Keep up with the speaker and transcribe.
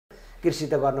कृषि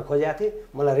त गर्न खोजेको थिएँ,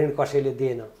 मलाई ऋण कसैले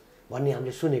दिएन भन्ने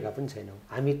हामीले सुनेका पनि छैनौँ।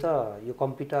 हामी त यो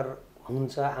कम्प्युटर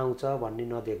हुन्छ आउँछ भन्ने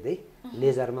नदेख्दै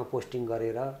लेजरमा पोस्टिङ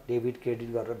गरेर डेबिट क्रेडिट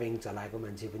गरेर ब्याङ्क चलाएको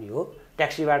मान्छे पनि हो।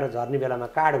 ट्याक्सीबाट झर्ने बेलामा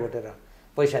कार्ड घोटेर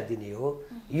पैसा दिने हो।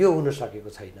 यो हुन सकेको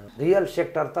छैन। रियल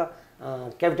सेक्टर त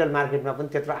क्यापिटल मार्केटमा पनि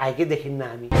त्यत्रो आएकै देखिन्न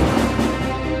हामी।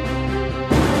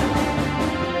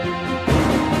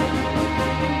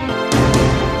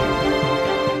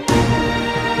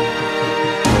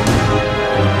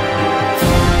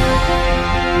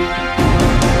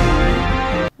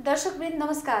 दर्शकवृन्द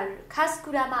नमस्कार, खास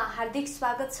कुरामा हार्दिक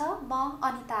स्वागत छ। म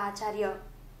अनिता आचार्य।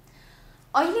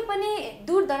 अहिले पनि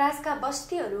दूरदराजका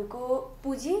बस्तीहरूको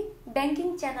पुँजी ब्याङ्किङ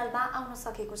च्यानलमा आउन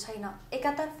सकेको छैन।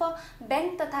 एकातर्फ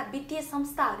ब्याङ्क तथा वित्तीय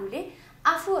संस्थाहरूले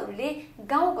आफूहरूले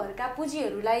गाउँघरका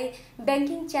पुँजीहरूलाई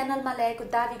ब्याङ्किङ च्यानलमा ल्याएको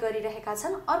दावी गरिरहेका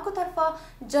छन्। अर्कोतर्फ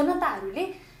जनताहरूले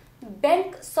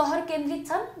ब्याङ्क सहर केन्द्रित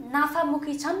छन्,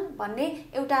 नाफामुखी छन् भन्ने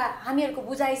एउटा हामीहरूको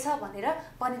बुझाइ छ भनेर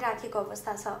भनिराखेको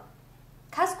अवस्था छ।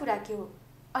 खास कुरा के हो,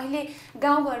 अहिले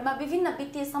गाउँघरमा विभिन्न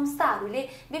वित्तीय संस्थाहरूले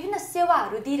विभिन्न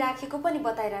सेवाहरू दिइराखेको पनि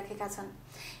बताइराखेका छन्।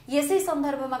 यसै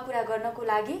सन्दर्भमा कुरा गर्नको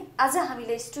लागि आज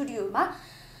हामीले स्टुडियोमा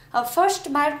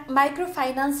फर्स्ट माइक्रो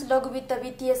फाइनान्स लघुवित्त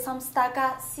वित्तीय संस्थाका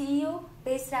सिइओ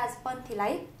बेसराज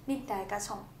पन्थीलाई निम्ताएका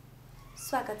छौँ।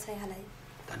 स्वागत छ यहाँलाई।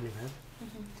 धन्यवाद।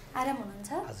 आराम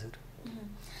हुनुहुन्छ? हजुर।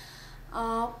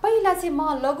 पहिला चाहिँ म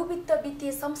लघुवित्त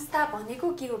वित्तीय संस्था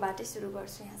भनेको के हो बाटै सुरु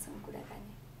गर्छु यहाँसँग कुराकानी।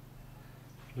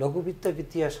 लघुवित्त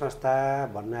वित्तीय संस्था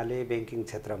भन्नाले ब्याङ्किङ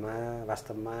क्षेत्रमा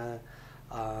वास्तवमा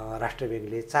राष्ट्र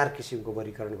ब्याङ्कले 4 किसिमको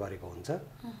वर्गीकरण गरेको हुन्छ।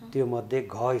 त्यो मध्ये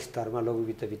घ स्तरमा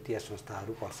लघुवित्त वित्तीय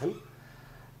संस्थाहरू पर्छन्,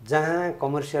 जहाँ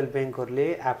कमर्सियल ब्याङ्कहरूले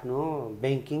आफ्नो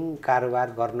ब्याङ्किङ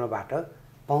कारोबार गर्नबाट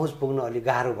पहुँच पुग्न अलिक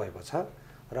गाह्रो भएको छ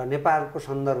र नेपालको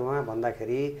सन्दर्भमा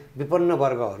भन्दाखेरि विपन्न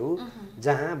वर्गहरू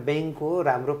जहाँ ब्याङ्कको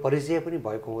राम्रो परिचय पनि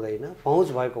भएको हुँदैन, पहुँच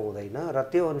भएको हुँदैन र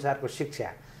त्यो अनुसारको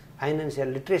शिक्षा फाइनेन्सियल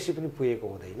लिट्रेसी पनि पुगेको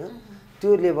हुँदैन,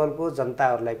 त्यो लेभलको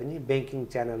जनताहरूलाई पनि ब्याङ्किङ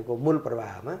च्यानलको मूल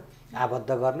प्रवाहमा आबद्ध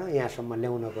गर्न यहाँसम्म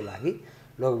ल्याउनको लागि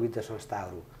लघुवित्त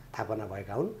संस्थाहरू स्थापना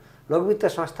भएका हुन्। लघुवित्त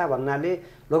संस्था भन्नाले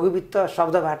लघुवित्त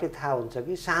शब्दबाटै थाहा हुन्छ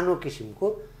कि सानो किसिमको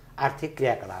आर्थिक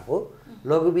क्रियाकलाप हो।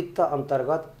 लघुवित्त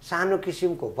अन्तर्गत सानो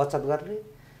किसिमको बचत गर्ने,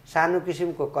 सानो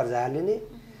किसिमको कर्जा लिने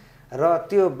र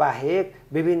त्यो बाहेक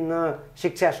विभिन्न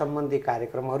शिक्षा सम्बन्धी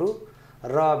कार्यक्रमहरू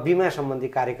र बिमा सम्बन्धी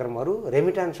कार्यक्रमहरू,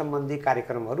 रेमिटान्स सम्बन्धी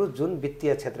कार्यक्रमहरू जुन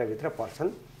वित्तीय क्षेत्रभित्र पर्छन्,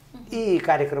 यी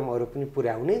कार्यक्रमहरू पनि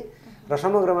पुर्याउने र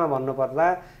समग्रमा भन्नुपर्दा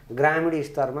ग्रामीण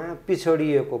स्तरमा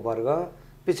पिछडिएको वर्ग,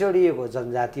 पिछडिएको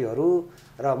जनजातिहरू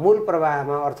र मूल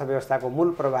प्रवाहमा अर्थव्यवस्थाको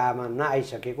मूल प्रवाहमा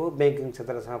नआइसकेको ब्याङ्किङ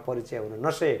क्षेत्रसँग परिचय हुन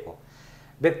नसकेको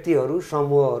व्यक्तिहरू,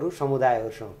 समूहहरू,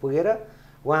 समुदायहरूसँग पुगेर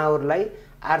उहाँहरूलाई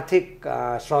आर्थिक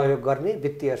सहयोग गर्ने,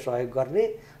 वित्तीय सहयोग गर्ने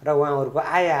र उहाँहरूको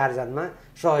आय आर्जनमा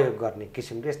सहयोग गर्ने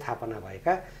किसिमले स्थापना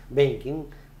भएका ब्याङ्किङ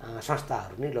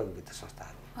संस्थाहरू नै लघुवित्त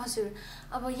संस्थाहरू। हजुर,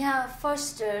 अब यहाँ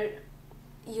फर्स्ट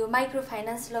यो माइक्रो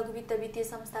फाइनान्स लघुवित्त वित्तीय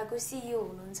संस्थाको सिइओ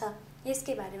हुनुहुन्छ,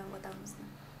 यसकै बारेमा बताउनुहोस् न।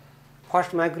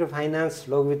 फर्स्ट माइक्रो फाइनान्स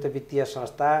लघुवित्त वित्तीय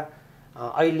संस्था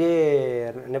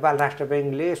अहिले नेपाल राष्ट्र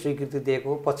ब्याङ्कले स्वीकृति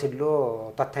दिएको पछिल्लो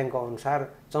तथ्याङ्क अनुसार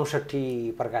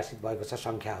 64 प्रकाशित भएको छ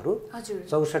सङ्ख्याहरू।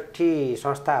 64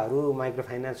 संस्थाहरू माइक्रो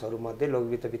फाइनान्सहरू मध्ये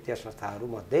लघुवित्त वित्तीय संस्थाहरू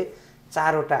मध्ये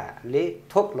 4वटाले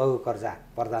थोक लघु कर्जा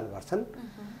प्रदान गर्छन्।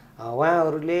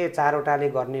 उहाँहरूले 4वटाले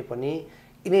गर्ने पनि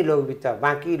यिनै लघुवित्त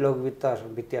बाँकी लघुवित्त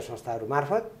वित्तीय संस्थाहरू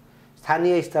मार्फत,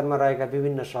 स्थानीय स्तरमा रहेका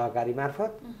विभिन्न सहकारी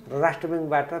मार्फत र राष्ट्र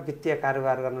ब्याङ्कबाट वित्तीय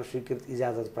कारोबार गर्न स्वीकृत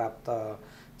इजाजत प्राप्त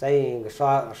चाहिँ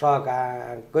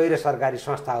गैर सरकारी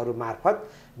संस्थाहरू मार्फत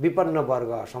विपन्न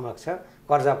वर्ग समक्ष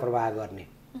कर्जा प्रवाह गर्ने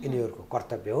यिनीहरूको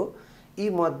कर्तव्य हो। यी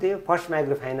मध्ये फर्स्ट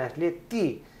माइक्रो फाइनान्सले ती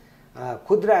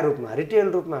खुद्रा रूपमा, रिटेल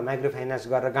रूपमा माइक्रो फाइनान्स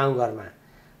गरेर गाउँघरमा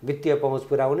वित्तीय पहुँच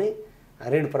पुर्याउने,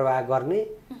 ऋण प्रवाह गर्ने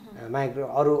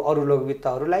अरू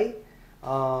लघुवित्तहरूलाई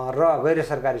र गैर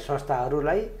सरकारी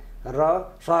संस्थाहरूलाई र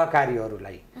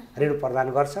सहकारीहरूलाई ऋण प्रदान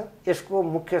गर्छ। यसको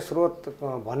मुख्य स्रोत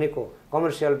भनेको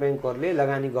कमर्सियल ब्याङ्कहरूले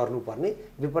लगानी गर्नुपर्ने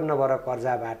विपन्न वर्ग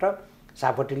कर्जाबाट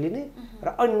सापटी लिने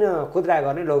र अन्य खुद्रा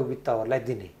गर्ने लघुवित्तहरूलाई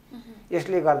दिने।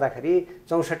 यसले गर्दाखेरि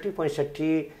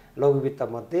 64-65 लघुवित्त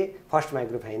मध्ये फर्स्ट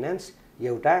माइक्रो फाइनान्स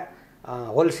एउटा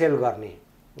होलसेल गर्ने,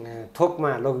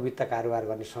 थोकमा लघुवित्त कारोबार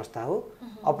गर्ने संस्था हो।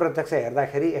 अप्रत्यक्ष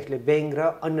हेर्दाखेरि यसले ब्याङ्क र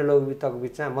अन्य लघुवित्तको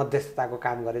बिचमा मध्यस्थताको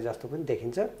काम गरे जस्तो पनि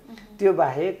देखिन्छ। त्यो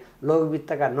बाहेक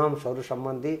लघुवित्तका नर्म्सहरू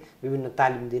सम्बन्धी विभिन्न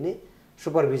तालिम दिने,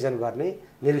 सुपरभिजन गर्ने,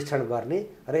 निरीक्षण गर्ने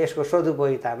र यसको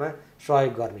सदुपयोगितामा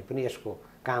सहयोग गर्ने पनि यसको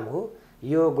काम हो।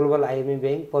 यो ग्लोबल आइएमए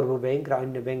ब्याङ्क, प्रभु ब्याङ्क र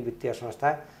अन्य ब्याङ्क वित्तीय संस्था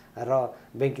र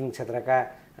ब्याङ्किङ क्षेत्रका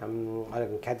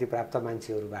ख्यातिप्राप्त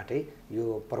मान्छेहरूबाटै यो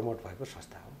प्रमोट भएको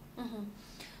संस्था हो।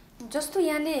 जस्तो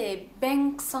यहाँले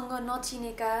ब्याङ्कसँग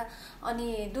नचिनेका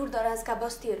अनि दूरदराजका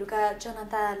बस्तीहरूका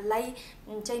जनतालाई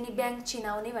चाहिँ नि ब्याङ्क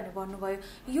चिनाउने भनेर भन्नुभयो।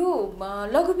 यो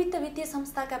लघु वित्त वित्तीय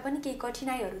संस्थाका पनि केही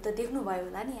कठिनाइहरू त देख्नुभयो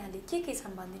होला नि यहाँले, के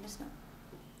छन् भनिदिनुहोस् न।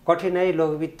 कठिनाइ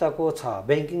लघु वित्तको छ,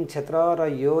 ब्याङ्किङ क्षेत्र र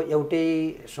यो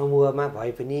एउटै समूहमा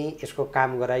भए पनि यसको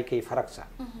काम गराइ केही फरक छ।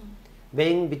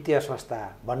 ब्याङ्क वित्तीय संस्था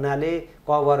भन्नाले क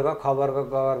वर्ग ख वर्ग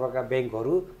ग वर्गका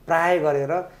ब्याङ्कहरू प्राय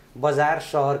गरेर बजार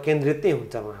सहर केन्द्रित नै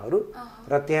हुन्छ उहाँहरू,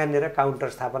 र त्यहाँनिर काउन्टर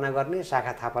स्थापना गर्ने,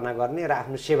 शाखा स्थापना गर्ने र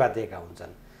आफ्नो सेवा दिएका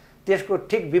हुन्छन्। त्यसको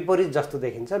ठिक विपरीत जस्तो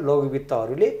देखिन्छ लघु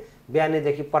वित्तहरूले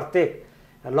बिहानैदेखि प्रत्येक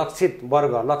लक्षित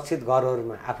वर्ग लक्षित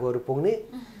घरहरूमा आफूहरू पुग्ने।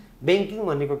 ब्याङ्किङ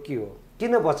भनेको के हो,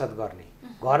 किन बचत गर्ने,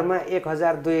 घरमा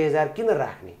 1000 2000 किन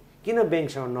राख्ने, किन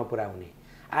ब्याङ्कसँग नपुर्याउने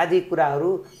आदि कुराहरू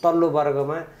तल्लो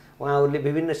वर्गमा उहाँहरूले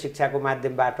विभिन्न शिक्षाको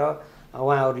माध्यमबाट,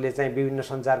 उहाँहरूले चाहिँ विभिन्न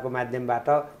सञ्चारको माध्यमबाट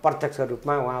प्रत्यक्ष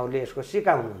रूपमा उहाँहरूले यसको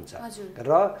सिकाउनुहुन्छ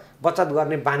र बचत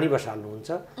गर्ने बानी बसाल्नुहुन्छ,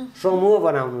 समूह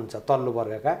बनाउनुहुन्छ तल्लो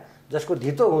वर्गका, जसको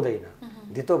धितो हुँदैन।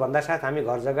 धितो भन्दा साथ हामी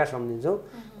घर जग्गा सम्झिन्छौँ,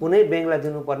 कुनै ब्याङ्कलाई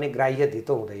दिनुपर्ने ग्राह्य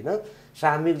धितो हुँदैन।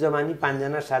 सामूहिक जमानी 5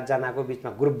 जना 7 जनाको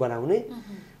बिचमा ग्रुप बनाउने,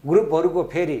 ग्रुपहरूको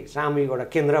फेरि सामूहिक एउटा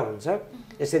केन्द्र हुन्छ,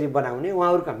 यसरी बनाउने,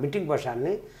 उहाँहरूका मिटिङ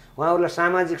बसाल्ने, उहाँहरूलाई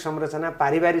सामाजिक संरचना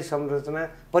पारिवारिक संरचना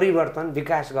परिवर्तन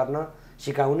विकास गर्न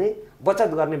सिकाउने,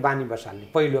 बचत गर्ने बानी बसाल्ने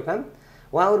पहिलो काम।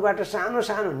 उहाँहरूबाट सानो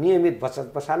सानो नियमित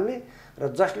बचत बसाल्ने र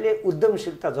जसले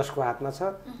उद्यमशीलता जसको हातमा छ,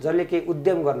 जसले केही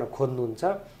उद्यम गर्न खोज्नुहुन्छ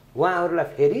उहाँहरूलाई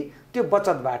फेरि त्यो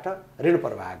बचतबाट ऋण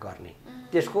प्रवाह गर्ने,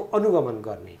 त्यसको अनुगमन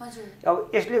गर्ने। अब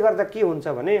यसले गर्दा के हुन्छ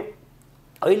भने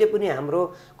अहिले पनि हाम्रो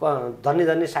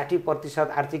धनी 60%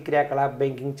 आर्थिक क्रियाकलाप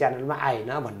ब्याङ्किङ च्यानलमा आएन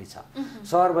भन्ने छ।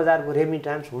 सहर बजारको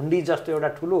रेमिटान्स हुन्डी जस्तो एउटा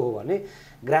ठुलो हो भने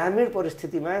ग्रामीण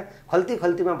परिस्थितिमा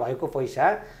खल्तीमा भएको पैसा,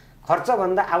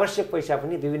 खर्चभन्दा आवश्यक पैसा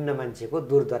पनि विभिन्न मान्छेको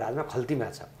दूरदराजमा खल्तीमा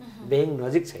छ, ब्याङ्क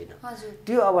नजिक छैन।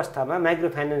 त्यो अवस्थामा माइक्रो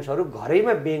फाइनेन्सहरू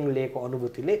घरैमा ब्याङ्क लिएको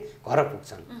अनुभूतिले घर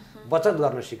पुग्छन्, बचत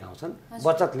गर्न सिकाउँछन्,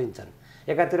 बचत लिन्छन्।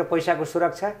 एकातिर पैसाको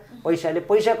सुरक्षा, पैसाले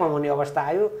पैसा कमाउने अवस्था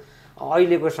आयो,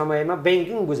 अहिलेको समयमा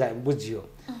ब्याङ्किङ बुझियो।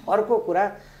 अर्को कुरा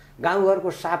गाउँघरको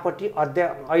सापट्टि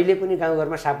अहिले पनि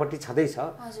गाउँघरमा सापट्टि छँदैछ,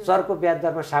 चर्को ब्याज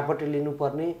दरमा सापट्टि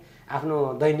लिनुपर्ने, आफ्नो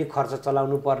दैनिक खर्च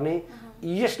चलाउनु पर्ने,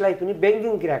 यसलाई पनि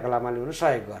ब्याङ्किङ क्रियाकलापमा ल्याउन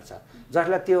सहयोग गर्छ।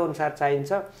 जसलाई त्यो अनुसार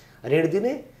चाहिन्छ ऋण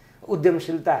दिने,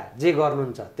 उद्यमशीलता जे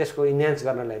गर्नुहुन्छ त्यसको इन्हान्स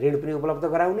गर्नलाई ऋण पनि उपलब्ध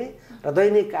गराउने र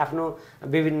दैनिक आफ्नो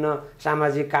विभिन्न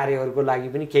सामाजिक कार्यहरूको लागि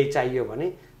पनि केही चाहियो भने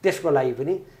त्यसको लागि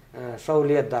पनि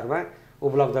सहुलियत दरमा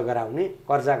उपलब्ध गराउने,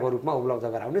 कर्जाको रूपमा उपलब्ध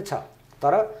गराउने छ।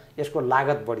 तर यसको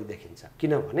लागत बढी देखिन्छ,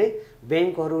 किनभने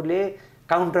ब्याङ्कहरूले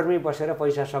काउन्टरमै बसेर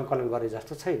पैसा सङ्कलन गरे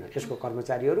जस्तो छैन। यसको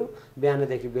कर्मचारीहरू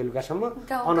बिहानदेखि बेलुकासम्म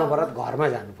अनवरत घरमा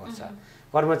जानुपर्छ।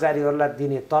 कर्मचारीहरूलाई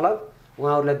दिने तलब,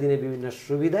 उहाँहरूलाई दिने विभिन्न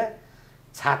सुविधा,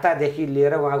 छातादेखि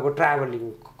लिएर उहाँको ट्राभलिङ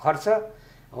खर्च,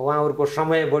 उहाँहरूको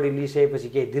समय बढी लिइसकेपछि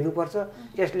केही दिनुपर्छ।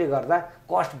 यसले गर्दा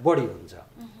कस्ट बढी हुन्छ।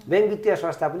 ब्याङ्क वित्तीय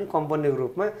संस्था पनि कम्पनीको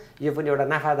रूपमा यो पनि एउटा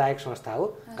नाफादायक संस्था हो,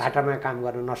 घाटामा काम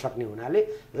गर्न नसक्ने हुनाले,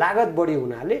 लागत बढी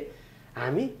हुनाले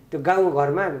हामी त्यो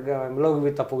गाउँघरमा लघु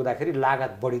वित्त पुग्दाखेरि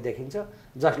लागत बढी देखिन्छ,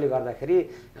 जसले गर्दाखेरि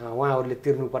उहाँहरूले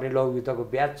तिर्नुपर्ने लघु वित्तको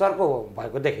ब्याज चर्को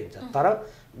भएको देखिन्छ। तर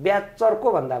ब्याज चर्को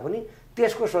भन्दा पनि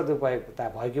त्यसको सदुपयोगता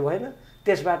भयो कि भएन,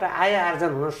 त्यसबाट आय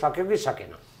आर्जन हुन सक्यो कि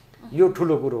सकेन, यो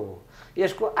ठुलो कुरो हो।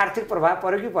 यसको आर्थिक प्रभाव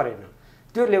पर्यो कि परेन,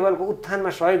 त्यो लेभलको उत्थानमा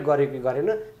सहयोग गर्यो कि गरेन,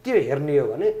 त्यो हेर्ने हो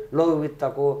भने लघु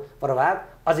वित्तको प्रभाव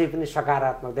अझै पनि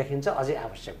सकारात्मक देखिन्छ, अझै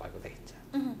आवश्यक भएको देखिन्छ।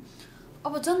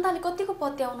 अब जनताले कतिको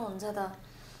पत्याउनुहुन्छ त?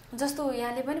 जस्तो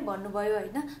यहाँले पनि भन्नुभयो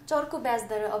होइन, चर्को ब्याज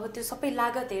दर, अब त्यो सबै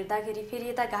लागत हेर्दाखेरि फेरि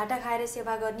यता घाटा खाएर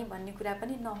सेवा गर्ने भन्ने कुरा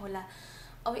पनि नहोला।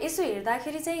 अब यसो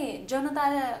हेर्दाखेरि चाहिँ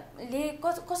जनताले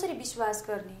कसरी विश्वास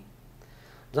गर्ने?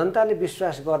 जनताले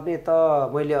विश्वास गर्ने त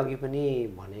मैले अघि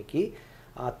पनि भने कि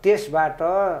त्यसबाट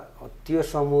त्यो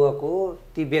समूहको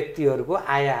ती व्यक्तिहरूको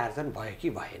आय आर्जन भयो कि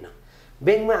भएन।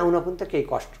 ब्याङ्कमा आउन पनि त केही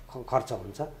खर्च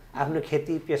हुन्छ, आफ्नो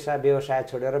खेती पेसा व्यवसाय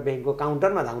छोडेर ब्याङ्कको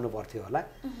काउन्टरमा धाउनु पर्थ्यो होला,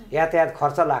 यातायात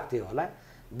खर्च लाग्थ्यो होला,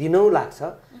 दिनौँ लाग्छ।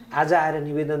 आज आएर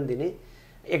निवेदन दिने,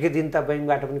 एक दिन त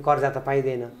ब्याङ्कबाट पनि कर्जा त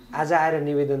पाइँदैन, आज आएर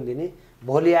निवेदन दिने,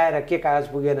 भोलि आएर के कागज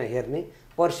पुगेन हेर्ने,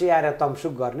 पर्सि आएर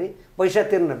तमसुक गर्ने, पैसा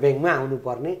तिर्न ब्याङ्कमा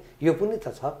आउनुपर्ने, यो पनि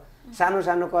त छ। सानो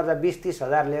सानो कर्जा 20-30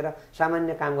 हजार लिएर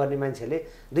सामान्य काम गर्ने मान्छेले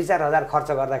 2-4 हजार खर्च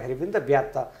गर्दाखेरि पनि त ब्याज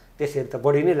त त्यसरी त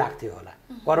बढी नै लाग्थ्यो होला।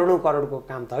 करोडौँ करोडको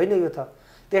काम त होइन यो त।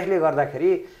 त्यसले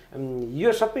गर्दाखेरि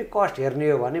यो सबै कस्ट हेर्ने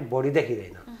हो भने बढी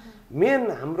देखिँदैन। मेन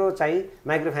हाम्रो चाहिँ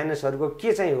माइक्रो फाइनेन्सहरूको के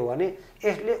चाहिँ हो भने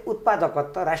यसले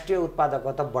उत्पादकत्व, राष्ट्रिय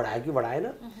उत्पादकत्व बढायो कि बढाएन,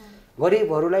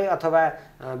 गरिबहरूलाई अथवा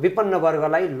विपन्न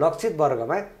वर्गलाई लक्षित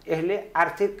वर्गमा यसले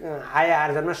आर्थिक आय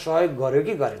आर्जनमा सहयोग गर्यो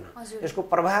कि गरेन, यसको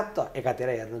प्रभाव त एकातिर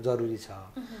हेर्नु जरुरी छ।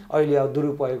 अहिले अब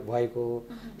दुरुपयोग भएको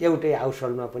एउटै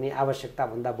हाउसहोल्डमा पनि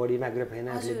आवश्यकताभन्दा बढी माइक्रो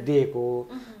फाइनान्सले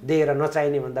दिएर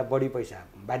नचाहिने भन्दा बढी पैसा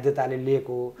बाध्यताले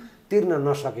लिएको, तिर्न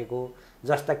नसकेको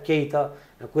जस्ता केही त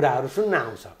कुराहरू सुन्न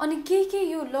आउँछ। अनि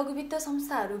केही यो लघुवित्त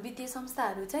संस्थाहरू, वित्तीय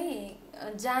संस्थाहरू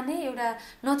चाहिँ जाने, एउटा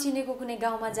नचिनेको कुनै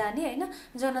गाउँमा जाने होइन,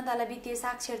 जनतालाई वित्तीय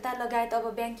साक्षरता लगायत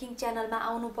अब ब्याङ्किङ च्यानलमा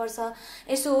आउनुपर्छ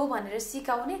यसो हो भनेर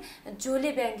सिकाउने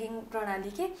जोले ब्याङ्किङ प्रणाली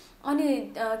के,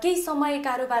 अनि केही समय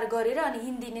कारोबार गरेर अनि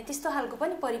हिँडिदिने त्यस्तो खालको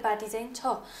पनि परिपाटी चाहिँ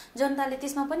छ। जनताले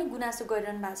त्यसमा पनि गुनासो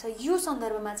गरिरहनु भएको छ। यो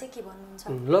सन्दर्भमा चाहिँ के भन्नुहुन्छ?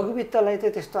 लघुवित्तलाई त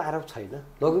त्यस्तो आरोप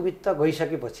छैन। लघुवित्त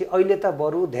गइसकेपछि अहिले त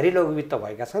बरु धेरै लघुवित्त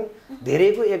भएका छन्,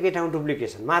 धेरैको एकै ठाउँ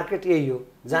डुप्लिकेसन। मार्केट यही हो,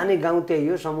 जाने गाउँ त्यही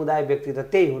हो, समुदाय व्यक्ति त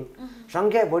त्यही हुन्।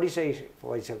 सङ्ख्या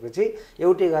भइसकेपछि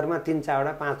एउटै घरमा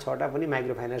 3-4वटा 5-6वटा पनि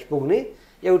माइक्रो फाइनान्स पुग्ने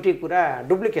एउटै कुरा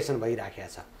डुप्लिकेसन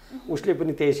भइराखेको छ। उसले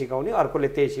पनि त्यही सिकाउने, अर्कोले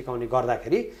त्यही सिकाउने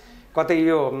गर्दाखेरि कतै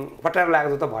यो पटार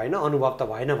लाग्दो त भएन, अनुभव त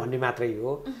भएन भन्ने मात्रै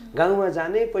हो। गाउँमा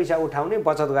जाने, पैसा उठाउने,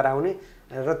 बचत गराउने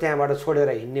र त्यहाँबाट छोडेर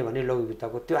हिँड्ने भन्ने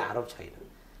लघुवित्तको त्यो आरोप छैन।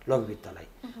 लघुवित्तलाई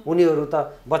उनीहरू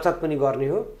त बचत पनि गर्ने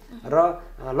हो र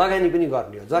लगानी पनि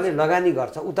गर्ने हो। जसले लगानी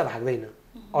गर्छ ऊ त भाग्दैन,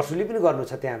 असुली पनि गर्नु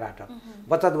छ त्यहाँबाट।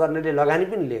 बचत गर्नेले लगानी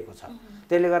पनि लिएको छ।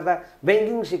 त्यसले गर्दा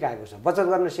ब्याङ्किङ सिकाएको छ, बचत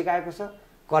गर्न सिकाएको छ,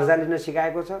 कर्जा लिन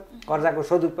सिकाएको छ, कर्जाको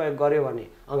सदुपयोग गर्यो भने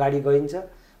अगाडि गइन्छ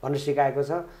भनेर सिकाएको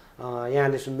छ।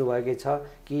 यहाँले सुन्नुभएकै छ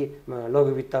कि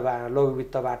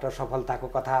लघुवित्तबाट सफलताको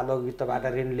कथा, लघुवित्तबाट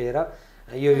ऋण लिएर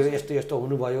यो यस्तो यस्तो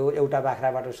हुनुभयो, एउटा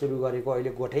बाख्राबाट सुरु गरेको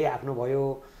अहिले गोठै आफ्नो भयो,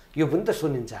 यो पनि त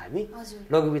सुनिन्छ हामी।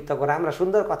 लघुवित्तको राम्रा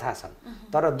सुन्दर कथा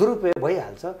छन्, तर दुरुपयोग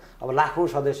भइहाल्छ। अब लाखौँ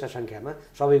सदस्य सङ्ख्यामा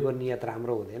सबैको नियत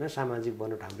राम्रो हुँदैन। सामाजिक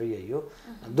बनोट हाम्रो यही हो,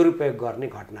 दुरुपयोग गर्ने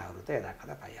घटनाहरू त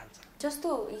यदाकदा पाइहाल्छ।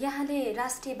 जस्तो यहाँले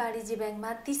राष्ट्रिय वाणिज्य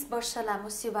ब्याङ्कमा 30 वर्ष लामो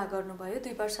सेवा गर्नुभयो,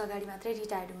 2 वर्ष अगाडि मात्रै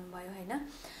रिटायर्ड हुनुभयो होइन।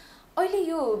 अहिले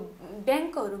यो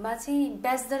ब्याङ्कहरूमा चाहिँ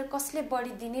ब्याज दर कसले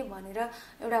बढी दिने भनेर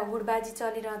एउटा हुडबाजी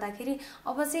चलिरहँदाखेरि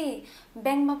अब चाहिँ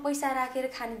ब्याङ्कमा पैसा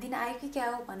राखेर खाने दिन आयो कि क्या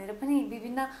हो भनेर पनि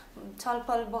विभिन्न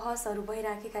छलफल बहसहरू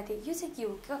भइराखेका थिए। यो चाहिँ के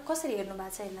हो, कसरी हेर्नु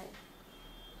भएको छ यसलाई?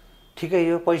 ठिकै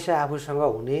हो, पैसा आफूसँग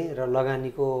हुने र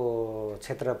लगानीको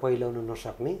क्षेत्र पहिल्याउन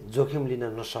नसक्ने, जोखिम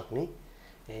लिन नसक्ने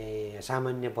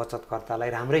सामान्य बचतकर्तालाई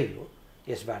राम्रै हो।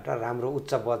 यसबाट राम्रो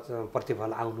उच्च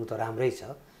प्रतिफल आउनु त राम्रै छ,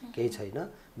 केही छैन।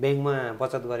 ब्याङ्कमा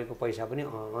बचत गरेको पैसा पनि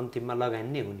अन्तिममा लगानी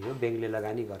नै हुने हो, ब्याङ्कले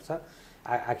लगानी गर्छ,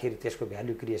 आखिर त्यसको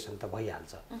भ्यालु क्रिएसन त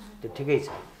भइहाल्छ, त्यो ठिकै छ।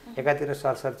 एकातिर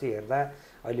सरसर्ती हेर्दा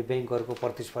अहिले ब्याङ्कहरूको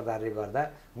प्रतिस्पर्धाले गर्दा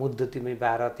मुद्दतीमै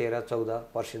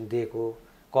 12-13-14% दिएको,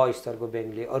 क स्तरको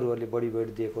ब्याङ्कले अरूहरूले बढी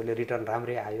दिएकोले रिटर्न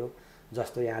राम्रै आयो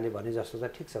जस्तो यहाँले भने जस्तो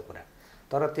त ठिक छ कुरा।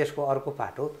 तर त्यसको अर्को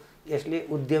पाटो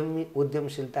यसले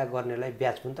उद्यमशीलता गर्नेलाई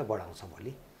ब्याज पनि त बढाउँछ।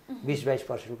 भोलि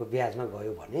 20-22% को ब्याजमा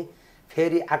गयो भने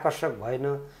फेरि आकर्षक भएन,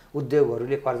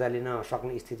 उद्योगहरूले कर्जा लिन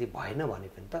सक्ने स्थिति भएन भने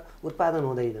पनि त उत्पादन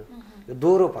हुँदैन। यो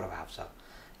दोहोरो प्रभाव छ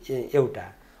एउटा।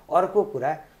 अर्को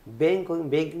कुरा,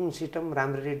 ब्याङ्किङ सिस्टम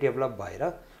राम्ररी डेभलप भएर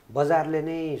बजारले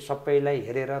नै सबैलाई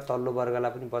हेरेर तल्लो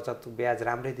वर्गलाई पनि बचत ब्याज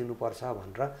राम्रै दिनुपर्छ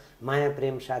भनेर माया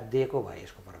प्रेम साथ दिएको भए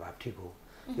यसको प्रभाव ठिक हो।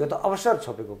 यो त अवसर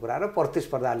छोपेको कुरा र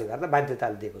प्रतिस्पर्धाले गर्दा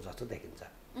बाध्यताले दिएको जस्तो देखिन्छ।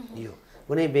 यो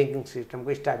कुनै ब्याङ्किङ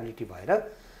सिस्टमको स्टेबिलिटी भएर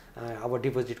अब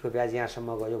डिपोजिटको ब्याज यहाँसम्म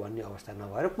गयो भन्ने अवस्था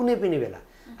नभएर कुनै पनि बेला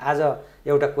आज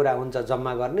एउटा कुरा हुन्छ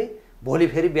जम्मा गर्ने, भोलि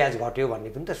फेरि ब्याज घट्यो भन्ने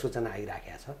पनि त सूचना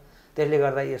आइराखेको छ। त्यसले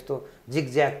गर्दा यस्तो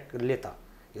जिगज्यागले त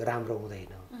यो राम्रो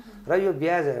हुँदैन। र यो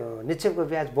ब्याज निक्षेपको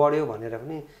ब्याज बढ्यो भनेर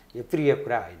पनि यो प्रिय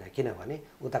कुरा होइन, किनभने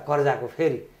उता कर्जाको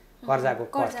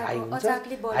कस्ट हाई हुन्छ।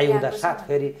 हाई हुँदा साथ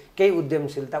फेरि केही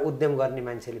उद्यमशीलता उद्यम गर्ने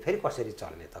मान्छेले फेरि कसरी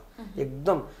चल्ने त?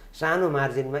 एकदम सानो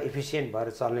मार्जिनमा इफिसियन्ट भएर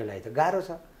चल्नेलाई त गाह्रो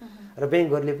छ। र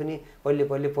ब्याङ्कहरूले पनि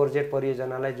पहिले प्रोजेक्ट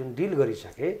परियोजनालाई जुन डिल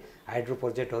गरिसके, हाइड्रो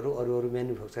प्रोजेक्टहरू अरू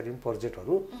म्यानुफ्याक्चरिङ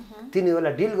प्रोजेक्टहरू,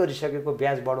 तिनीहरूलाई डिल गरिसकेको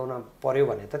ब्याज बढाउन पर्यो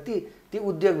भने त ती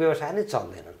उद्योग व्यवसाय नै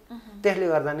चल्दैनन्। त्यसले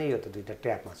गर्दा नै यो त दुईटा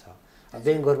ट्र्याकमा छ।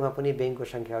 ब्याङ्कहरूमा पनि ब्याङ्कको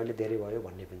सङ्ख्या अहिले धेरै भयो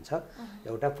भन्ने पनि छ।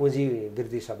 एउटा पुँजी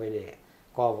वृद्धि सबैले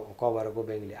कभरको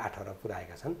ब्याङ्कले 8 अरब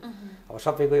पुऱ्याएका छन्। अब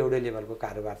सबैको एउटै लेभलको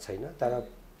कारोबार छैन, तर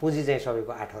पुँजी चाहिँ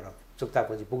सबैको 8 अरब चुक्ता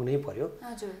पुँजी पुग्नै पर्यो।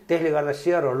 त्यसले गर्दा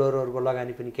सेयर होल्डरहरूको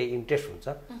लगानी पनि केही इन्ट्रेस्ट हुन्छ,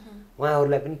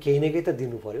 उहाँहरूलाई पनि केही न केही त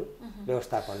दिनु पर्यो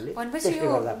व्यवस्थापनले। त्यसले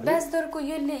गर्दा ब्याज दरको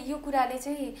यो कुराले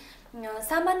चाहिँ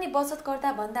सामान्य बचतकर्ता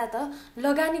भन्दा त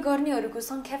लगानी गर्नेहरूको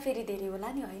सङ्ख्या फेरि धेरै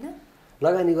होला नि होइन?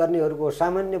 लगानी गर्नेहरूको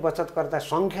सामान्य बचतकर्ता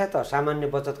सङ्ख्या त सामान्य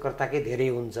बचतकर्ताकै धेरै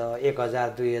हुन्छ,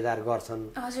 1000-2000 गर्छन्।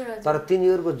 तर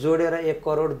तिनीहरूको जोडेर 1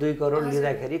 करोड 2 करोड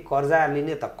लिँदाखेरि कर्जा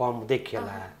लिने त कम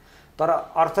देखिएला। तर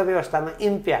अर्थव्यवस्थामा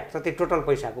इम्प्याक्ट त त्यो टोटल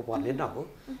पैसाको पर्ने न हो।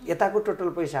 यताको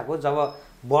टोटल पैसाको जब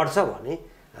बढ्छ भने,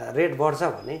 रेट बढ्छ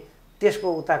भने त्यसको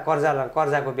उता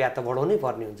कर्जाको ब्याज त बढाउनै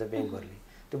पर्ने हुन्छ ब्याङ्कहरूले।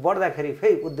 त्यो बढ्दाखेरि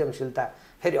फेरि उद्यमशीलता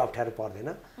फेरि अप्ठ्यारो पर्दैन,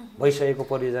 भइसकेको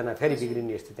परियोजना फेरि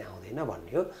बिग्रिने स्थिति आउँदैन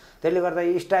भन्ने हो। त्यसले गर्दा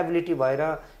यो स्टेबिलिटी भएर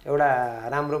एउटा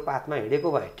राम्रो पाथमा हिँडेको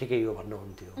भए ठिकै हो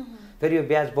भन्नुहुन्थ्यो। फेरि यो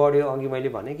ब्याज बढ्यो, अघि मैले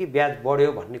भने कि ब्याज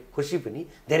बढ्यो भन्ने खुसी पनि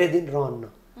धेरै दिन रहन्न,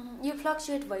 यो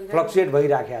फ्लक्चुएट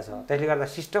भइराखेको छ। त्यसले गर्दा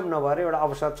सिस्टम नभएर एउटा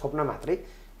अवसर छोप्न मात्रै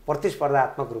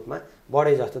प्रतिस्पर्धात्मक रूपमा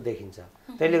बढे जस्तो देखिन्छ।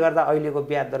 त्यसले गर्दा अहिलेको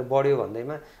ब्याज दर बढ्यो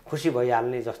भन्दैमा खुसी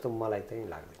भइहाल्ने जस्तो मलाई चाहिँ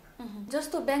लाग्दैन।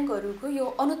 जस्तो ब्याङ्कहरूको यो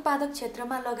अनुत्पादक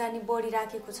क्षेत्रमा लगानी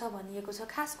बढिराखेको छ भनिएको छ,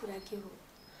 खास कुरा के हो?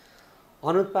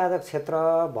 अनुत्पादक क्षेत्र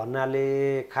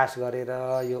भन्नाले खास गरेर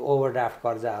यो ओभरड्राफ्ट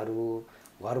कर्जाहरू,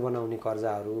 घर बनाउने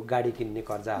कर्जाहरू, गाडी किन्ने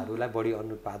कर्जाहरूलाई बढी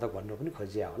अनुत्पादक भन्न पनि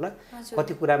खोजिया होला।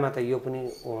 कति कुरामा त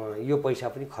यो पैसा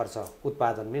पनि खर्च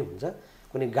उत्पादनमै हुन्छ।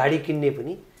 कुनै गाडी किन्ने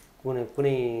पनि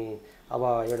कुनै अब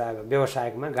एउटा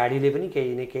व्यवसायमा गाडीले पनि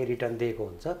केही न केही रिटर्न दिएको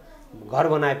हुन्छ, घर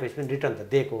बनाएपछि पनि रिटर्न त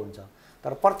दिएको हुन्छ।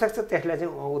 तर प्रत्यक्ष त्यसलाई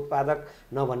चाहिँ उत्पादक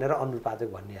नभनेर अनुत्पादक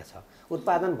भनिएको छ।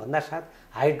 उत्पादन भन्दा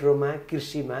साथ हाइड्रोमा,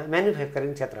 कृषिमा,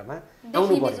 म्यानुफ्याक्चरिङ क्षेत्रमा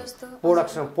आउनु पर्यो,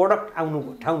 प्रोडक्ट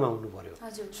आउनु ठाउँमा आउनु पर्यो,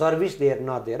 सर्भिस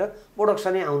नदिएर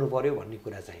प्रोडक्सनै आउनु पर्यो भन्ने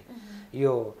कुरा चाहिँ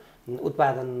यो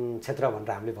उत्पादन क्षेत्र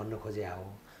भनेर हामीले भन्न खोजेका हो।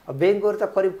 अब ब्याङ्कहरू त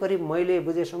करिब मैले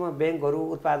बुझेसम्म ब्याङ्कहरू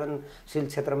उत्पादनशील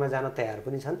क्षेत्रमा जान तयार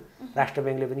पनि छन्। राष्ट्र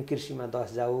ब्याङ्कले पनि कृषिमा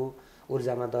 10 जाऊ,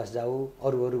 ऊर्जामा 10 जाऊ,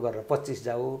 अरू गरेर 25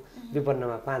 जाऊ,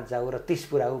 विपन्नमा 5 जाऊ र 30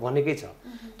 पुऱ्याऊ भनेकै छ।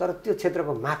 तर त्यो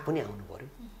क्षेत्रको माग पनि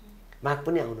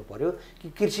आउनु पर्यो कि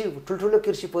कृषि ठुल्ठुलो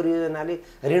कृषि परियोजनाले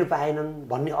ऋण पाएनन्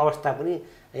भन्ने अवस्था पनि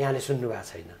यहाँले सुन्नुभएको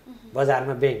छैन।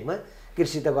 बजारमा ब्याङ्कमा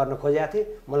कृषि त गर्न खोजेका थिए,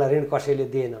 मलाई ऋण कसैले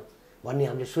दिएन भन्ने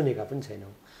हामीले सुनेका पनि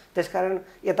छैनौँ। त्यसकारण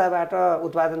यताबाट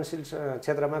उत्पादनशील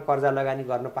क्षेत्रमा कर्जा लगानी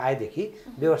गर्न पाएदेखि,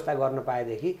 व्यवस्था गर्न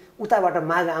पाएदेखि उताबाट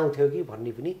माग आउँथ्यो कि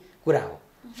भन्ने पनि कुरा हो।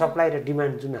 सप्लाई र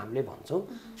डिमान्ड जुन हामीले भन्छौँ,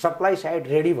 सप्लाई साइड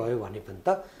रेडी भयो भने पनि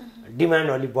त डिमान्ड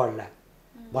अलिक बढ्ला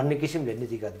भन्ने किसिमले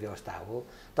नीतिगत व्यवस्था हो।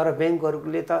 तर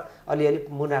ब्याङ्कहरूले त अलिअलि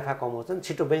मुनाफा कमाउँछन्।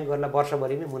 छिटो ब्याङ्कहरूलाई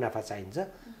वर्षभरिमै मुनाफा चाहिन्छ।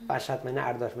 5-7 महिना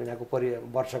 8-10 महिनाको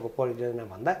वर्षको परियोजना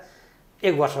भन्दा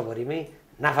 1 वर्षभरिमै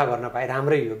नाफा गर्न पाए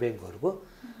राम्रै हो ब्याङ्कहरूको।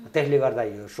 त्यसले गर्दा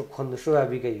यो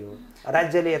स्वाभाविकै हो।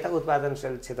 राज्यले यता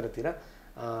उत्पादनशील क्षेत्रतिर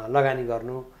लगानी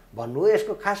गर्नु भन्नु हो।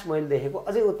 यसको खास मैले देखेको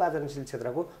अझै उत्पादनशील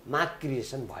क्षेत्रको माग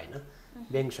क्रिएसन भएन।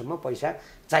 ब्याङ्कसम्म पैसा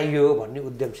चाहियो भन्ने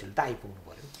उद्यमशीलता आइपुग्नु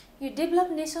पर्यो। यो डेभलप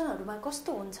नेसनहरूमा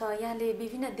कस्तो हुन्छ? यहाँले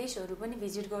विभिन्न देशहरू पनि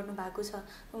भिजिट गर्नु भएको छ,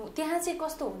 त्यहाँ चाहिँ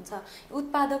कस्तो हुन्छ?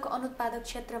 उत्पादक अनुत्पादक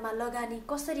क्षेत्रमा लगानी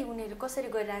उनीहरू कसरी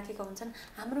गरिराखेका हुन्छन्?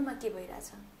 हाम्रोमा के भइरहेछ?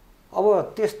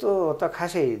 अब त्यस्तो त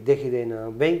खासै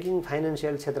देखिँदैन। ब्याङ्किङ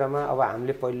फाइनेन्सियल क्षेत्रमा अब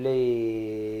हामीले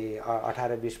पहिल्यै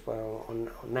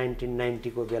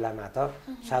 1990 को बेलामा त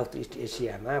साउथ इस्ट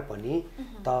एसियामा पनि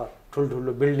त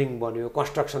ठुल्ठुलो बिल्डिङ बन्यो,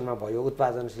 कन्स्ट्रक्सनमा भयो,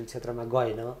 उत्पादनशील क्षेत्रमा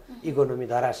गएन, इकोनोमी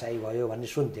धराशायी भयो भन्ने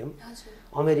सुन्थ्यौँ।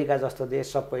 अमेरिका जस्तो देश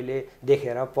सबैले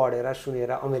देखेर पढेर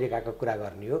सुनेर अमेरिकाको कुरा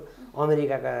गर्ने हो।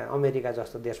 अमेरिका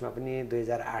जस्तो देशमा पनि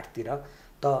 2008 तिर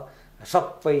त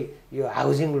सबै यो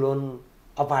हाउसिङ लोन,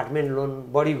 अपार्टमेन्ट लोन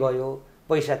बढी गयो,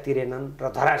 पैसा तिरेनन् र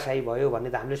धराशायी भयो भन्ने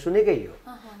त हामीले सुनेकै हो।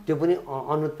 त्यो पनि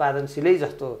अनुत्पादनशीलै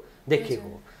जस्तो देखिएको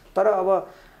हो। तर अब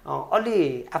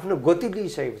अलि आफ्नो गति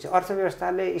लिइसकेपछि,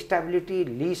 अर्थव्यवस्थाले स्टेबिलिटी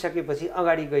लिइसकेपछि,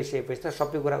 अगाडि गइसकेपछि त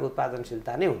सबै कुरा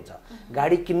उत्पादनशीलता नै हुन्छ।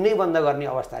 गाडी किन्नै बन्द गर्ने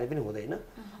अवस्थाले पनि हुँदैन,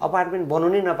 अपार्टमेन्ट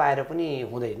बनाउनै नपाएर पनि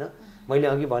हुँदैन। मैले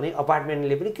अघि भने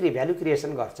अपार्टमेन्टले पनि भ्यालु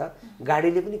क्रिएसन गर्छ,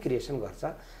 गाडीले पनि क्रिएसन गर्छ।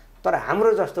 तर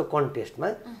हाम्रो जस्तो कन्टेस्टमा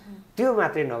त्यो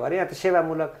मात्रै नगरे या त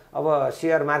सेवामूलक अब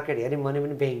सेयर मार्केट हेऱ्यौँ भने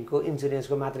पनि ब्याङ्कको,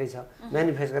 इन्सुरेन्सको मात्रै छ।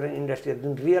 म्यानुफ्याक्चरिङ इन्डस्ट्री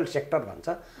जुन रियल सेक्टर भन्छ,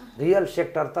 रियल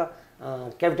सेक्टर त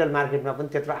क्यापिटल मार्केटमा पनि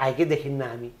त्यत्रो आएकै देखिन्न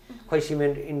हामी। खोइ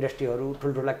सिमेन्ट इन्डस्ट्रीहरू,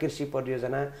 ठुल्ठुला कृषि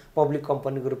परियोजना पब्लिक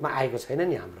कम्पनीको रूपमा आएको छैन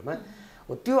नि हाम्रोमा।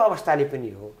 त्यो अवस्थाले पनि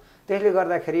हो। त्यसले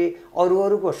गर्दाखेरि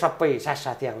अरूको सबै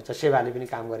साथसाथै आउँछ। सेवाले पनि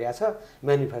काम गरेको छ,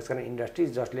 म्यानुफ्याक्चरिङ इन्डस्ट्री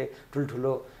जसले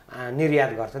ठुल्ठुलो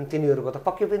निर्यात गर्छन् तिनीहरूको त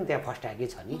पक्कै पनि त्यहाँ फस्टाएकै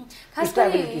छ नि। खास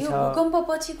गरी यो भूकम्प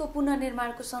पछिको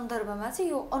पुनर्निर्माणको सन्दर्भमा चाहिँ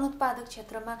यो अनुत्पादक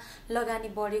क्षेत्रमा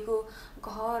लगानी बढेको,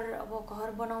 घर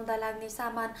बनाउँदा लाग्ने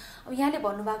सामान, अब यहाँले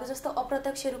भन्नुभएको जस्तो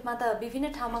अप्रत्यक्ष रूपमा त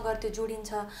विभिन्न ठाउँमा गएर त्यो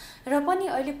जोडिन्छ र पनि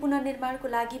अहिले पुनर्निर्माणको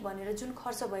लागि भनेर जुन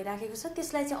खर्च भइराखेको छ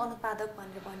त्यसलाई चाहिँ अनुत्पादक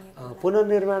भनेर भनिएको।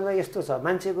 पुनर्निर्माणमा यस्तो छ,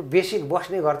 मान्छेको बेसिक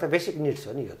बस्ने घर त बेसिक निड्स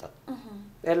हो नि। यो त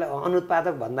यसलाई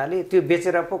अनुत्पादक भन्नाले त्यो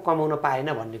बेचेर पो कमाउन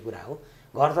पाएन भन्ने कुरा हो।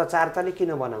 घर त 4 तले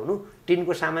किन बनाउनु,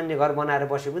 टिनको सामान्य घर बनाएर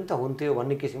बसे पनि त हुन्थ्यो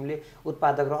भन्ने किसिमले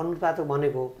उत्पादक र अनुत्पादक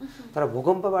भनेको हो। तर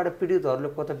भूकम्पबाट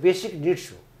पीडितहरूको त बेसिक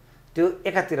निड्स हो, त्यो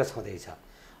एकातिर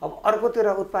छँदैछ। अब अर्कोतिर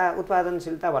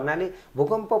उत्पादनशीलता भन्नाले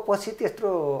भूकम्पपछि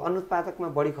त्यत्रो अनुत्पादकमा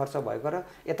बढी खर्च भएको र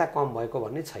यता कम भएको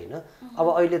भन्ने छैन। अब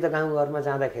अहिले त गाउँघरमा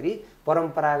जाँदाखेरि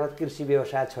परम्परागत कृषि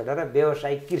व्यवसाय छोडेर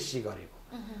व्यावसायिक कृषि गरेको,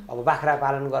 अब बाख्रा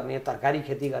पालन गर्ने, तरकारी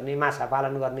खेती गर्ने, माछा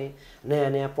पालन गर्ने नयाँ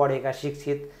नयाँ पढेका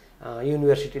शिक्षित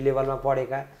युनिभर्सिटी लेभलमा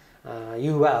पढेका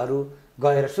युवाहरू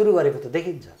गएर सुरु गरेको त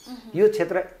देखिन्छ। यो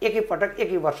क्षेत्र एकैपटक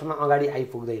एकै वर्षमा अगाडि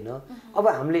आइपुग्दैन। अब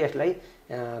हामीले यसलाई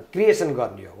क्रिएसन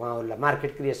गर्ने हो, उहाँहरूलाई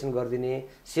मार्केट क्रिएसन गरिदिने,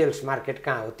 सेल्स मार्केट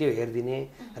कहाँ हो त्यो हेरिदिने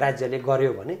राज्यले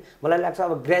गर्यो भने मलाई लाग्छ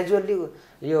अब ग्रेजुअल्ली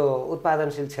यो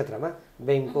उत्पादनशील क्षेत्रमा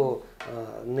ब्याङ्कको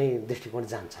नै दृष्टिकोण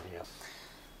जान्छ नि।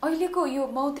 अहिलेको यो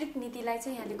मौद्रिक नीतिलाई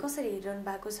चाहिँ यहाँले कसरी हेरिरहनु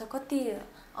भएको छ? कति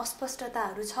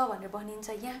अस्पष्टताहरू छ भनेर भनिन्छ,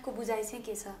 यहाँको बुझाइ चाहिँ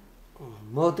के छ?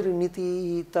 मौद्रिक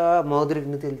नीति त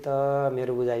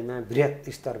मेरो बुझाइमा बृहत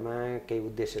स्तरमा केही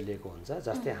उद्देश्य लिएको हुन्छ।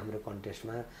 जस्तै हाम्रो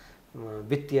कन्टेक्स्टमा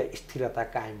वित्तीय स्थिरता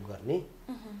कायम गर्ने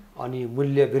अनि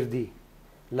मूल्य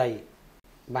वृद्धिलाई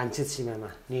वाञ्छित सीमामा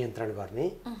नियन्त्रण गर्ने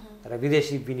र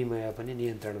विदेशी विनिमय पनि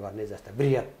नियन्त्रण गर्ने जस्ता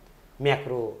बृहत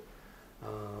म्याक्रो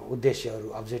उद्देश्यहरू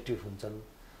अब्जेक्टिभ हुन्छन्।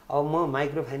 अब म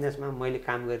माइक्रो फाइनेन्समा मैले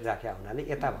काम गरिराखेका हुनाले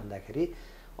यता भन्दाखेरि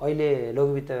अहिले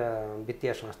लघुवित्त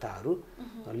वित्तीय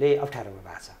संस्थाहरूले अप्ठ्यारोमा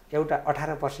भएको छ। एउटा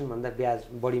 18% भन्दा ब्याज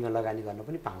बढीमा लगानी गर्न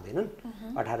पनि पाउँदैनन्,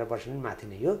 18% माथि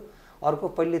नै हो। अर्को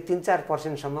पहिले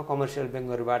 3-4% सम्म कमर्सियल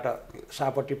ब्याङ्कहरूबाट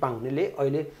सापट्टि पाउनेले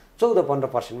अहिले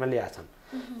 14-15%मा ल्याएका छन्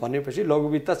भनेपछि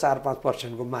लघुवित्त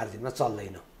 4-5% को मार्जिनमा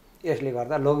चल्दैन। यसले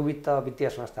गर्दा लघुवित्त वित्तीय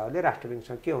संस्थाहरूले राष्ट्र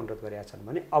ब्याङ्कसँग के अनुरोध गरेका छन्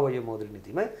भने अब यो मौद्रिक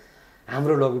नीतिमा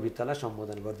हाम्रो लघुवित्तलाई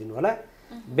सम्बोधन गरिदिनु होला,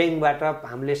 ब्याङ्कबाट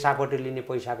हामीले सापट्टि लिने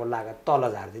पैसाको लागत तल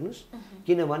झारिदिनुहोस्,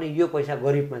 किनभने यो पैसा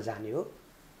गरिबमा जाने हो,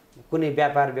 कुनै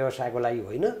व्यापार व्यवसायको लागि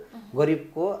होइन,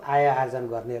 गरिबको आय आर्जन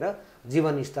गर्ने र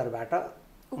जीवन स्तरबाट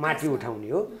माथि उठाउने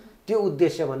हो। त्यो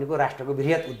उद्देश्य भनेको राष्ट्रको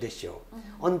बृहत उद्देश्य हो।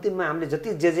 अन्तिममा हामीले जति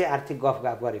जे आर्थिक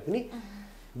गफगाफ गरे पनि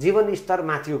जीवन स्तर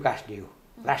माथि उकास्ने हो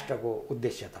राष्ट्रको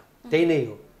उद्देश्य, त त्यही नै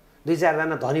हो। 2-4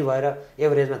 जना धनी भएर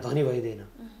एभरेजमा धनी भइदैन,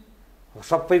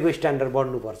 सबैको स्ट्यान्डर्ड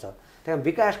बढ्नुपर्छ। त्यहाँ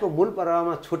विकासको मूल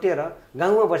प्रवाहमा छुटेर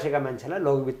गाउँमा बसेका मान्छेलाई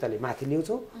लघुवित्तले माथि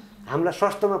ल्याउँछौँ, हामीलाई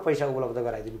सस्तोमा पैसा उपलब्ध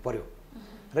गराइदिनु पर्यो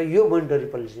र यो मोनिटरी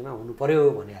पोलिसीमा हुनु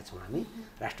पर्यो भनेका छौँ हामी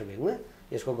राष्ट्र ब्याङ्कमा।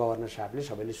 यसको गभर्नर साहबले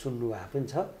सबैले सुन्नुभएको पनि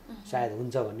छ, सायद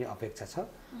हुन्छ भन्ने अपेक्षा छ।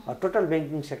 टोटल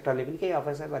ब्याङ्किङ सेक्टरले पनि केही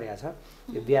अपेक्षा गरेका छ,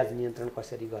 यो ब्याज नियन्त्रण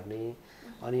कसरी गर्ने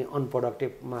अनि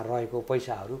अनप्रोडक्टिभमा रहेको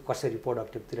पैसाहरू कसरी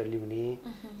प्रोडक्टिभतिर ल्याउने,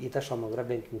 यी त समग्र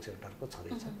ब्याङ्किङ सेक्टरको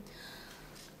छँदैछ।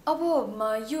 अब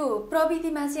यो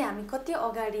प्रविधिमा चाहिँ हामी कति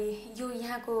अगाडि, यो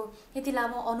यहाँको यति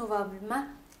लामो अनुभवमा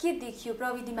के देखियो,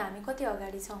 प्रविधिमा हामी कति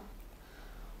अगाडि छौँ?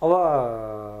 अब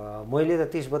मैले त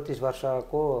 30-32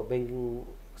 वर्षको ब्याङ्किङ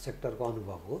सेक्टरको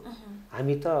अनुभव हो।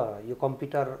 हामी त यो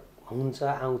कम्प्युटर हुन्छ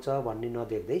आउँछ भन्ने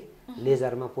नदेख्दै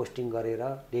लेजरमा पोस्टिङ गरेर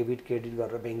डेबिट क्रेडिट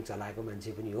गरेर ब्याङ्क चलाएको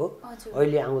मान्छे पनि हो।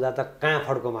 अहिले आउँदा त कहाँ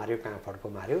फड्को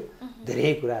मार्यो,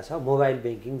 धेरै कुरा छ। मोबाइल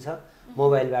ब्याङ्किङ छ,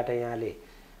 मोबाइलबाट यहाँले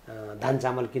धान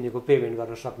चामल किनेको पेमेन्ट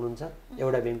गर्न सक्नुहुन्छ,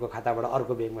 एउटा ब्याङ्कको खाताबाट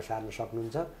अर्को ब्याङ्कमा सार्न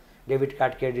सक्नुहुन्छ। डेबिट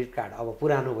कार्ड क्रेडिट कार्ड अब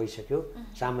पुरानो भइसक्यो,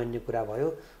 सामान्य कुरा भयो।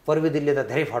 प्रविधिले त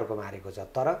धेरै फड्को मारेको छ,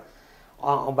 तर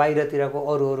बाहिरतिरको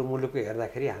अरू मुलुकको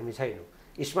हेर्दाखेरि हामी छैनौँ।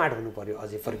 स्मार्ट हुनु पर्यो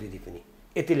अझै प्रविधि पनि,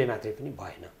 यतिले मात्रै पनि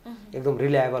भएन, एकदम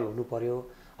रिलायबल हुनु पर्यो।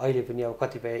 अहिले पनि अब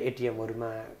कतिपय एटिएमहरूमा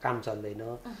काम चल्दैन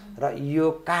र यो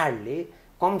कार्डले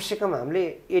कमसेकम हामीले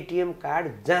एटिएम कार्ड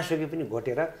जहाँसुकै पनि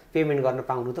घोटेर पेमेन्ट गर्न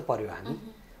पाउनु त पर्यो। हामी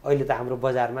अहिले त हाम्रो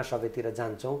बजारमा सबैतिर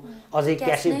जान्छौँ, अझै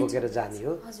क्यासै बोकेर जाने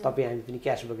हो। तपाईँ हामी पनि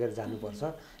क्यास बोकेर जानुपर्छ,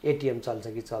 एटिएम चल्छ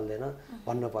कि चल्दैन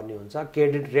भन्नुपर्ने हुन्छ।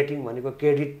 क्रेडिट रेटिङ भनेको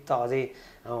क्रेडिट त अझै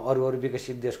अरू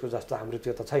विकसित देशको जस्तो हाम्रो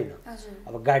त्यो त छैन।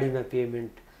 अब गाडीमा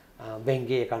पेमेन्ट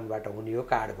ब्याङ्कै एकाउन्टबाट हुने हो,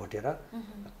 कार्ड घोटेर।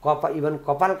 इभन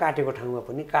कपाल काटेको ठाउँमा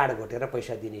पनि कार्ड घोटेर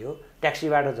पैसा दिने हो,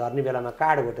 ट्याक्सीबाट झर्ने बेलामा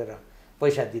कार्ड घोटेर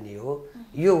पैसा दिने हो।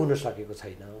 यो हुन सकेको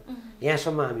छैन,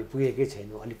 यहाँसम्म हामी पुगेकै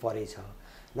छैनौँ, अलिक परै छ।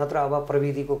 नत्र अब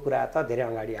प्रविधिको कुरा त धेरै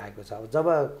अगाडि आएको छ। जब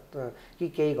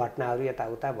केही घटनाहरू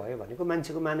यताउता भयो भनेको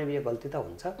मान्छेको मानवीय गल्ती त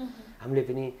हुन्छ। हामीले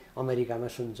पनि अमेरिकामा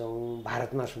सुन्छौँ,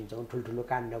 भारतमा सुन्छौँ, ठुल्ठुलो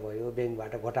काण्ड भयो,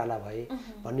 ब्याङ्कबाट घोटाला भए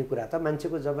भन्ने कुरा त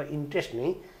मान्छेको जब इन्ट्रेस्ट नै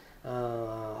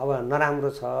अब नराम्रो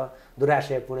छ,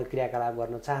 दुराशयपूर्ण क्रियाकलाप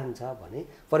गर्न चाहन्छ भने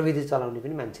प्रविधि चलाउने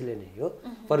पनि मान्छेले नै हो।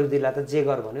 प्रविधिलाई त जे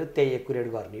गर भन्यो त्यही एकुरेट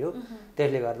गर्ने हो।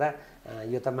 त्यसले गर्दा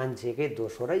यो त मान्छेकै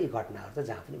दोष हो र यी घटनाहरू त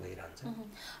जहाँ पनि भइरहन्छ।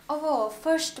 अब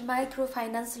फर्स्ट माइक्रो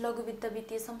फाइनान्स लघुवित्त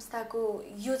वित्तीय संस्थाको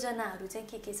योजनाहरू चाहिँ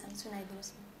के छन्,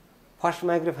 सुनाइदिनुहोस् न। फर्स्ट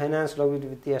माइक्रो फाइनान्स लघुवित्त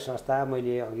वित्तीय संस्था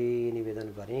मैले अघि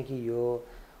निवेदन गरेँ कि यो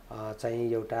चाहिँ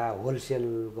एउटा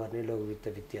होलसेल गर्ने लघुवित्त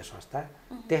वित्तीय संस्था।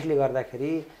 त्यसले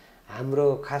गर्दाखेरि हाम्रो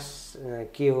खास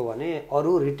के हो भने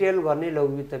अरू रिटेल गर्ने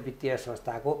लघुवित्त वित्तीय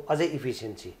संस्थाको अझै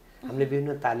इफिसियन्सी हामीले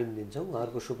विभिन्न तालिम दिन्छौँ,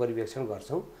 उहाँहरूको सुपरिवेक्षण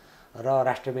गर्छौँ र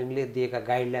राष्ट्र ब्याङ्कले दिएका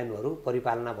गाइडलाइनहरू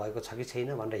परिपालना भएको छ कि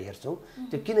छैन भनेर हेर्छौँ।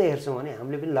 त्यो किन हेर्छौँ भने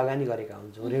हामीले पनि लगानी गरेका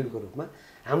हुन्छौँ ऋणको रूपमा,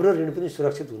 हाम्रो ऋण पनि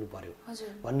सुरक्षित हुनु पर्यो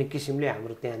भन्ने किसिमले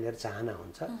हाम्रो त्यहाँनिर चाहना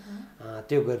हुन्छ।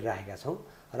 त्यो गरिरहेका छौँ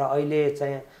र अहिले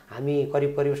चाहिँ हामी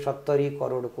करिब 70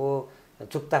 करोडको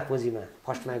चुक्ता पुँजीमा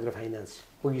फर्स्ट माइक्रो फाइनान्स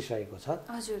पुगिसकेको छ।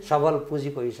 सबल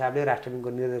पुँजीको हिसाबले राष्ट्र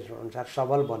ब्याङ्कको निर्देशन अनुसार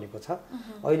सबल बनेको छ।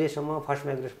 अहिलेसम्म फर्स्ट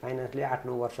माइक्रो फाइनान्सले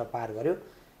 8-9 वर्ष पार गर्यो।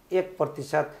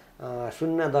 1%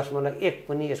 0.1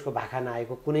 पनि यसको भाका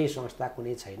नआएको कुनै संस्था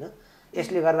कुनै छैन।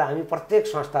 यसले गर्दा हामी प्रत्येक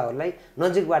संस्थाहरूलाई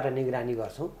नजिकबाट निगरानी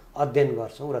गर्छौँ, अध्ययन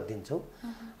गर्छौँ र दिन्छौँ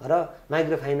र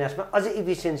माइक्रो फाइनान्समा अझै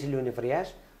इफिसियन्सी ल्याउने प्रयास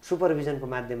सुपरभिजनको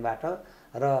माध्यमबाट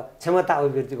र क्षमता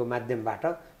अभिवृद्धिको माध्यमबाट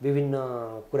विभिन्न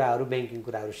कुराहरू ब्याङ्किङ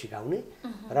कुराहरू सिकाउने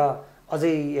र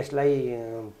अझै यसलाई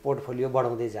पोर्टफोलियो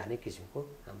बढाउँदै जाने किसिमको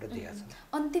हाम्रो ध्येय छ।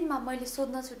 अन्तिममा मैले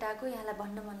सोध्न छुटाएको यहाँलाई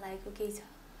भन्न मन लागेको केही छ?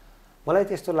 मलाई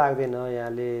त्यस्तो लाग्दैन।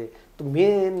 यहाँले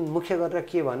मेन मुख्य गरेर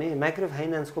के भने माइक्रो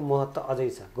फाइनान्सको महत्त्व अझै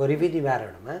छ गरिबी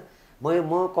निवारणमा।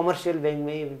 म कमर्सियल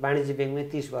ब्याङ्कमै वाणिज्य ब्याङ्कमै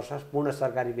 30 वर्ष पूर्ण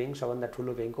सरकारी ब्याङ्क सबभन्दा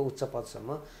ठुलो ब्याङ्कको उच्च पदसम्म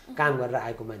काम गरेर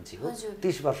आएको मान्छे हो।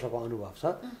 30 वर्षको अनुभव छ।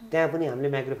 त्यहाँ पनि हामीले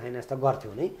माइक्रो फाइनान्स त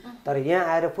गर्थ्यौँ नै, तर यहाँ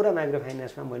आएर पुरा माइक्रो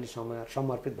फाइनान्समा मैले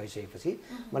समर्पित भइसकेपछि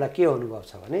मलाई के अनुभव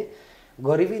छ भने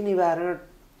गरिबी निवारण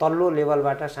तल्लो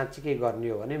लेभलबाट साँच्चीकै गर्ने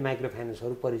हो भने माइक्रो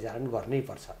फाइनान्सहरू परिचालन गर्नै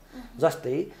पर्छ।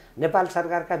 जस्तै नेपाल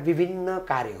सरकारका विभिन्न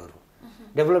कार्यहरू,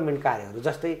 डेभलपमेन्ट कार्यहरू,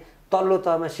 जस्तै तल्लो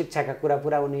तहमा शिक्षाका कुरा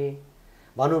पुर्याउने,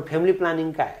 भनौँ फ्यामिली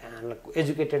प्लानिङका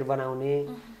एजुकेटेड बनाउने,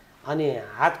 अनि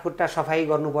हात खुट्टा सफाइ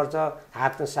गर्नुपर्छ,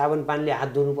 हात साबुन पानीले हात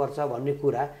धुनुपर्छ भन्ने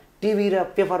कुरा टिभी र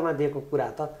पेपरमा दिएको कुरा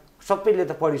त सबैले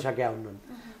त पढिसकेका हुन्नन्।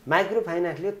 माइक्रो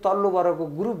फाइनान्सले तल्लो वर्गको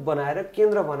ग्रुप बनाएर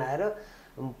केन्द्र बनाएर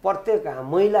प्रत्येक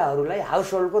महिलाहरूलाई,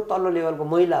 हाउसहोल्डको तल्लो लेभलको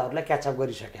महिलाहरूलाई क्याचअप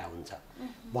गरिसकेका हुन्छ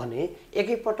भने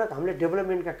एकैपटक हामीले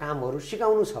डेभलपमेन्टका कामहरू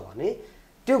सिकाउनु छ भने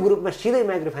त्यो ग्रुपमा सिधै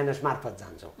माइक्रो फाइनान्स मार्फत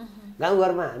जान्छौँ।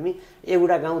 गाउँघरमा हामी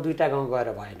एउटा गाउँ 2टा गाउँ गएर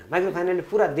भएन, माइक्रो फाइनान्सले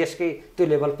पुरा देशकै त्यो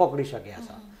लेभल पक्रिसकेको छ।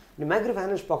 अनि माइक्रो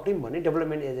फाइनान्स पक्रियौँ भने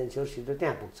डेभलपमेन्ट एजेन्सीहरू सिधै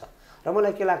त्यहाँ पुग्छ। र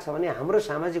मलाई के लाग्छ भने हाम्रो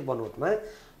सामाजिक बनोटमा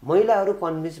महिलाहरू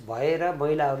कन्भिन्स भएर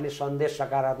महिलाहरूले सन्देश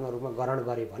सकारात्मक रूपमा ग्रहण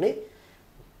गरे भने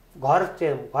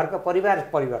घरका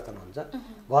परिवार परिवर्तन हुन्छ,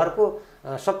 घरको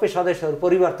सबै सदस्यहरू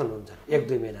परिवर्तन हुन्छ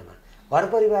 1-2 महिनामा। घर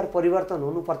परिवार परिवर्तन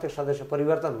हुनु, प्रत्येक सदस्य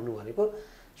परिवर्तन हुनु भनेको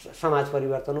समाज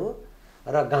परिवर्तन हो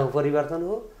र गाउँ परिवर्तन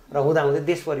हो र हुँदाहुँदै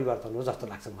देश परिवर्तन हो जस्तो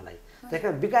लाग्छ मलाई। त्यही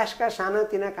कारण विकासका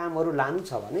सानातिना कामहरू लानु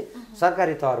छ भने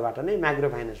सरकारी तहबाट नै माइक्रो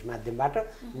फाइनान्स माध्यमबाट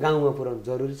गाउँमा पुर्याउनु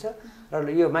जरुरी छ र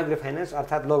यो माइक्रो फाइनान्स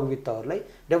अर्थात् लघु वित्तहरूलाई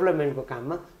डेभलपमेन्टको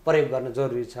काममा प्रयोग गर्न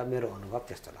जरुरी छ। मेरो अनुभव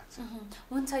त्यस्तो लाग्छ।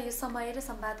 हुन्छ, यो समय र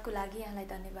संवादको लागि यहाँलाई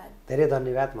धन्यवाद। धेरै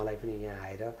धन्यवाद। मलाई पनि यहाँ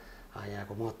आएर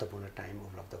यहाँको महत्त्वपूर्ण टाइम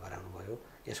उपलब्ध गराउनु भयो,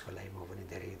 यसको लागि म पनि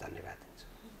धेरै धन्यवाद दिन्छु।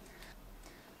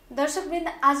 दर्शकवृन्द,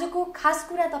 आजको खास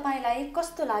कुरा तपाईलाई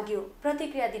कस्तो लाग्यो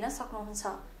प्रतिक्रिया दिन सक्नुहुन्छ।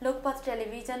 लोकपथ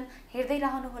टेलिभिजन हेर्दै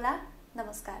रहनुहोला।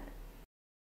 नमस्कार।